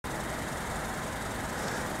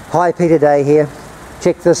Hi, Peter Day here.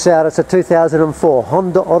 Check this out, it's a 2004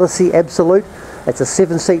 Honda Odyssey Absolute. It's a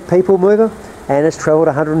 7-seat people mover and it's travelled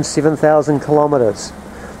 107,000 kilometres.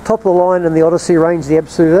 Top of the line in the Odyssey range, the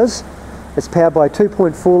Absolute is. It's powered by a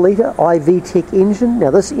 2.4 litre IV-Tech engine.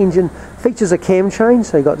 Now this engine features a cam change,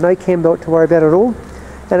 so you've got no cam belt to worry about at all.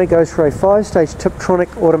 And it goes for a 5-stage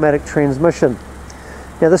Tiptronic automatic transmission.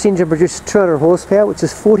 Now this engine produces 200 horsepower, which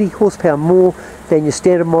is 40 horsepower more than your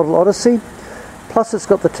standard model Odyssey. Plus it's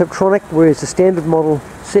got the Tiptronic, whereas the standard model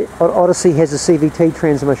Odyssey has a CVT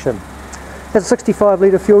transmission. It has a 65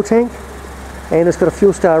 litre fuel tank, and it's got a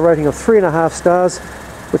fuel star rating of 3.5 stars,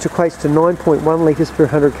 which equates to 9.1 litres per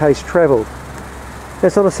 100 k's travelled.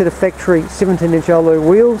 It's on a set of factory 17-inch alloy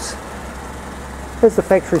wheels. There's the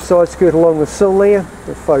factory side skirt along the sill there.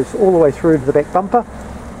 It flows all the way through to the back bumper.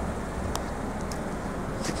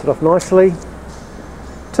 Sits it off nicely.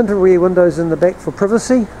 Tinted rear windows in the back for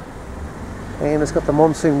privacy. And it's got the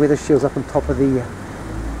monsoon weather shields up on top of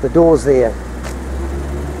the doors there.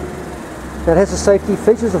 Now it has the safety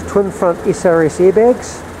features of twin front SRS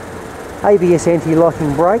airbags, ABS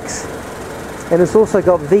anti-locking brakes, and it's also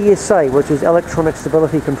got VSA, which is electronic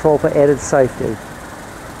stability control for added safety.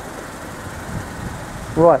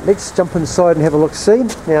 Right, let's jump inside and have a look-see.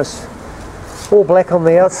 Now it's all black on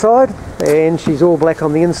the outside and she's all black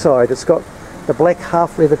on the inside. It's got the black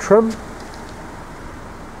half leather trim,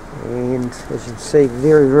 and as you can see,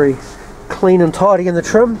 very, very clean and tidy in the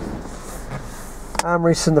trim.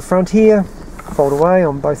 Armrests in the front here, fold away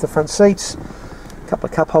on both the front seats. A couple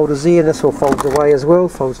of cup holders there, and this all folds away as well,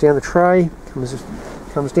 folds down the tray,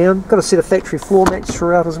 comes down. Got a set of factory floor mats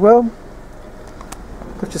throughout as well.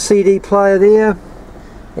 Got your CD player there,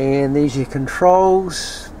 and there's your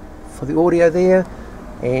controls for the audio there,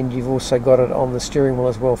 and you've also got it on the steering wheel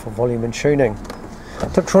as well for volume and tuning.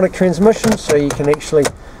 Tiptronic transmission, so you can actually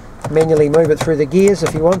manually move it through the gears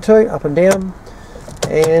if you want to, up and down,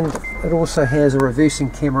 and it also has a reversing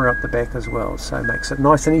camera up the back as well, so it makes it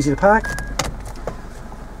nice and easy to park.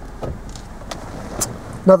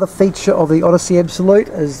 Another feature of the Odyssey Absolute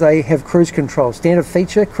is they have cruise control, standard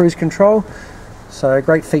feature, cruise control, so a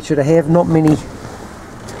great feature to have. Not many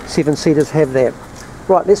 7-seaters have that.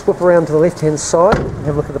 Right, let's whip around to the left hand side and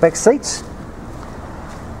have a look at the back seats.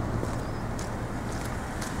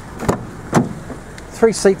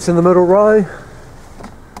 3 seats in the middle row.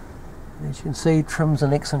 As you can see, trim's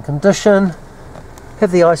in excellent condition. Have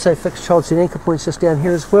the ISO fixed child seat anchor points just down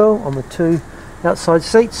here as well on the 2 outside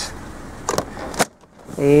seats.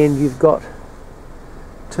 And you've got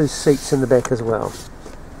 2 seats in the back as well.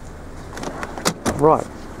 Right,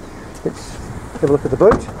 let's have a look at the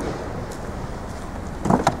boot.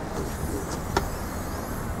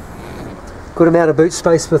 Good amount of boot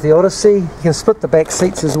space with the Odyssey. You can split the back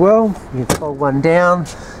seats as well. You can fold one down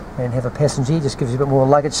and have a passenger, just gives you a bit more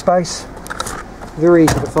luggage space. Very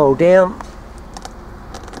easy to fold down.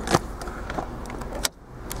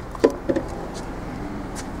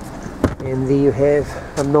 And there you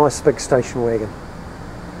have a nice big station wagon.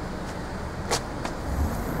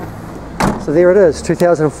 So there it is,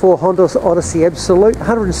 2004 Honda Odyssey Absolute,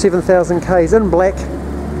 107,000 k's in black.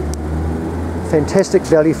 Fantastic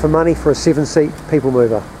value for money for a 7-seat people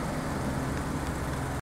mover.